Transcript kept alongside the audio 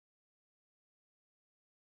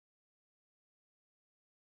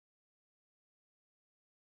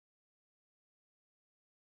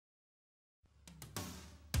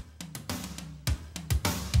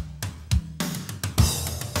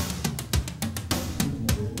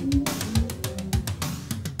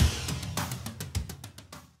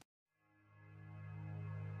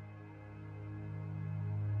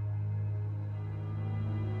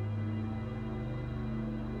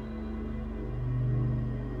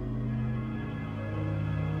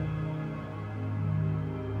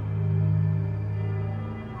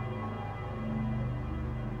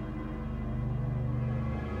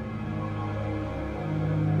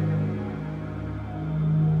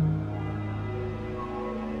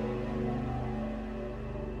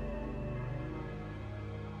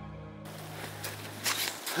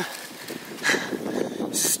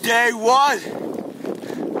day one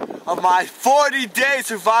of my 40-day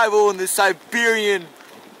survival in the Siberian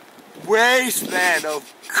wasteland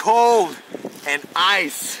of cold and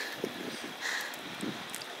ice.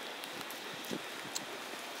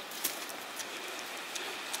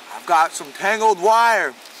 I've got some tangled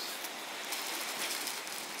wire,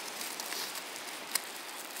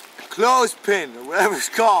 a clothespin or whatever it's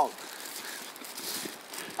called,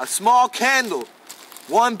 a small candle,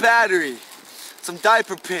 one battery, some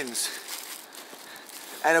diaper pins,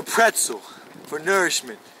 and a pretzel for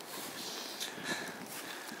nourishment.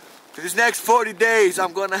 For these next 40 days,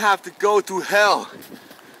 I'm gonna have to go through hell,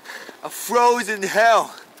 a frozen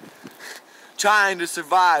hell, trying to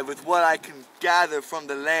survive with what I can gather from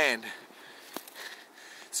the land.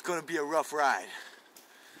 It's gonna be a rough ride.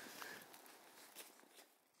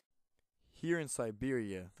 Here in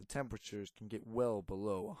Siberia, the temperatures can get well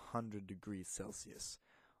below 100 degrees Celsius.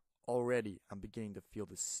 Already, I'm beginning to feel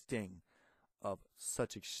the sting of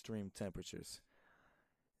such extreme temperatures.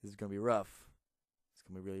 This is going to be rough. It's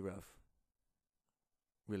going to be really rough.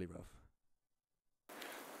 Really rough.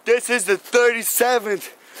 This is the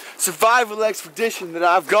 37th survival expedition that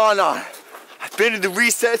I've gone on. I've been in the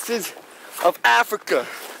recesses of Africa.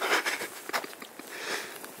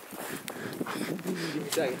 Give me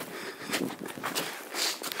a second.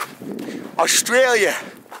 Australia,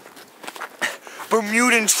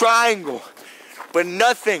 Bermudan Triangle, but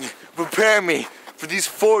nothing prepared me for these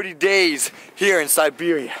 40 days here in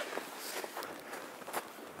Siberia.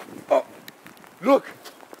 Oh, look!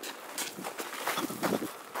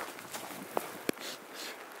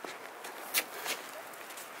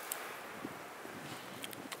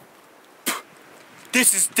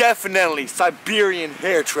 This is definitely Siberian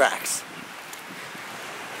hair tracks.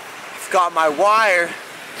 I've got my wire.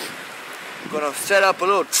 I'm gonna set up a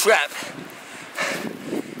little trap.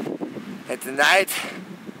 And tonight,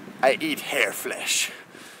 I eat hair flesh.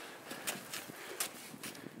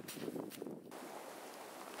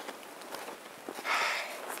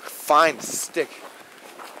 Find the stick.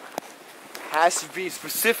 Has to be a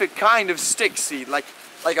specific kind of stick, see, like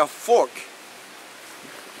a fork.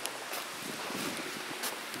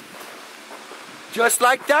 Just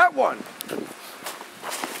like that one.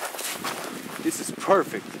 This is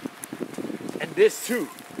perfect. And this too.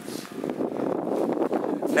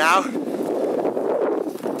 Now, go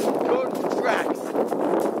to the tracks.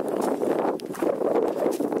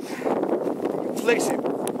 Place it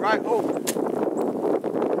right over.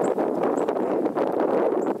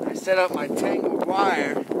 I set up my tangled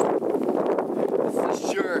wire. This is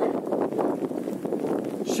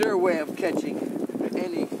a sure way of catching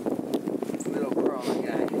any little crawling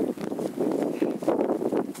guy.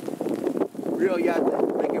 You have to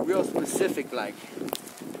make it real specific like.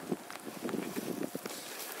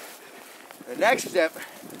 The next step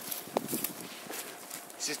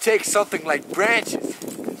is to take something like branches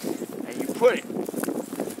and you put it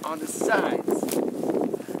on the sides.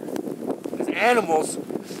 Because animals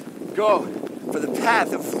go for the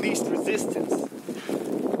path of least resistance.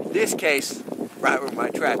 In this case, right where my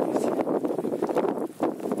trap is.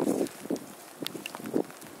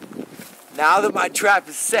 Now that my trap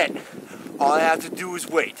is set, all I have to do is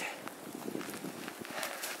wait.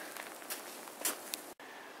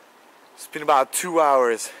 It's been about 2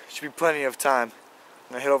 hours. Should be plenty of time.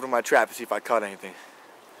 I'm gonna head over to my trap to see if I caught anything.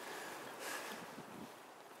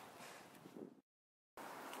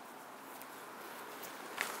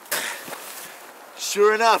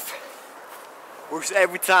 Sure enough, works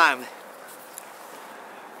every time.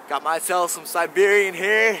 Got myself some Siberian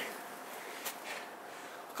hair.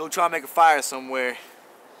 Go try and make a fire somewhere.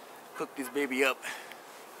 Cook this baby up.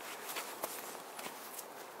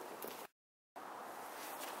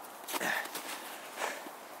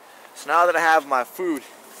 So now that I have my food,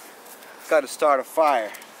 I've got to start a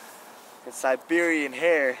fire. The Siberian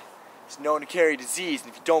hair is known to carry disease, and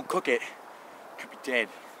if you don't cook it, you could be dead.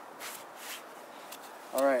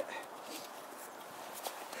 Alright.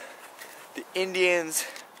 The Indians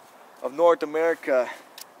of North America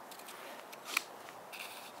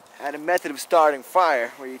had a method of starting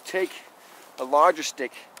fire where you take a larger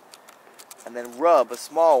stick and then rub a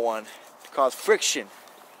small one to cause friction.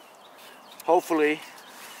 Hopefully,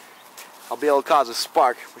 I'll be able to cause a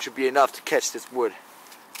spark, which will be enough to catch this wood.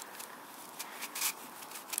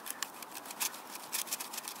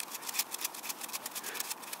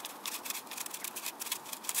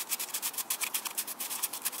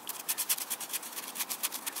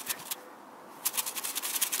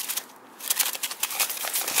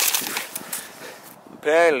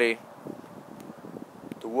 Apparently,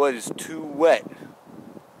 the wood is too wet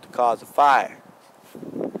to cause a fire.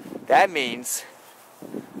 That means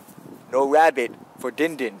No rabbit for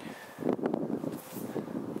Din Din.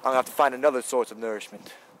 I'm gonna have to find another source of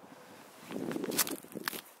nourishment.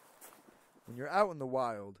 When you're out in the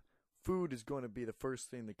wild, food is going to be the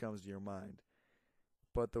first thing that comes to your mind.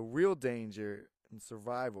 But the real danger in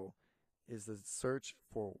survival is the search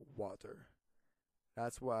for water.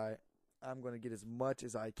 That's why I'm going to get as much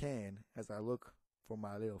as I can as I look for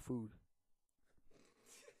my little food.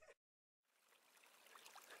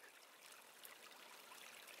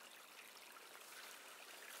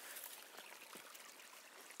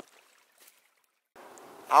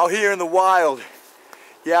 Out here in the wild,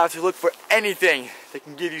 you have to look for anything that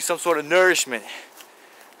can give you some sort of nourishment.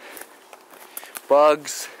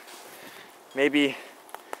 Bugs, maybe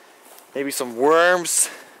some worms.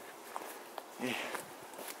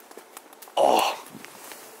 Oh,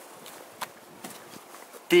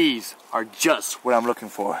 these are just what I'm looking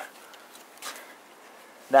for.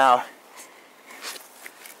 Now,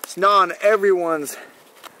 it's not on everyone's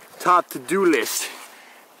top to-do list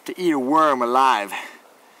to eat a worm alive.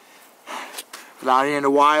 But out here in the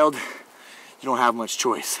wild, you don't have much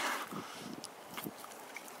choice.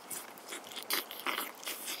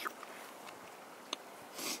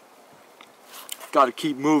 Gotta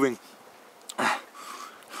keep moving.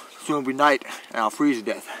 Soon it'll be night and I'll freeze to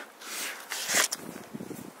death.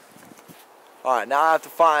 Alright, now I have to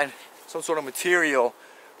find some sort of material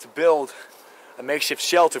to build a makeshift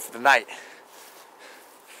shelter for the night.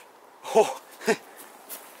 Oh,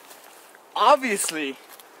 obviously,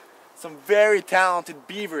 some very talented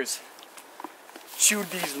beavers chewed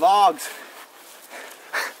these logs.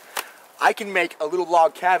 I can make a little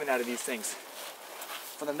log cabin out of these things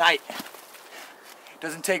for the night.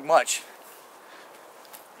 Doesn't take much.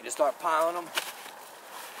 You just start piling them,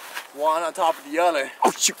 one on top of the other.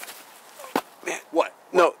 Oh shoot! What?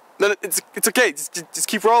 No, it's okay. Just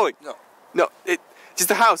keep rolling. No, just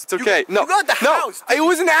the house. It's okay. You got the house. It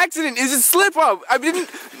was an accident. It was a slip up. I didn't.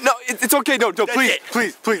 No, it's okay. No,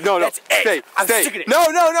 please, no. That's it. Stay. I'm sick of it.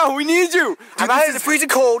 No. We need you. I'm out in the freezing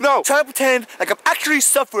cold. No. Trying to pretend like I'm actually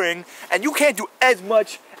suffering, and you can't do as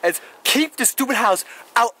much as keep the stupid house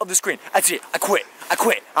out of the screen. That's it. I quit. I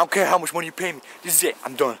don't care how much money you pay me. This is it.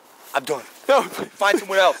 I'm done. No. Find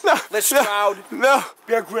someone else. No. Let's Stroud. No.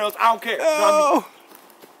 Bear Grylls. I don't care. No.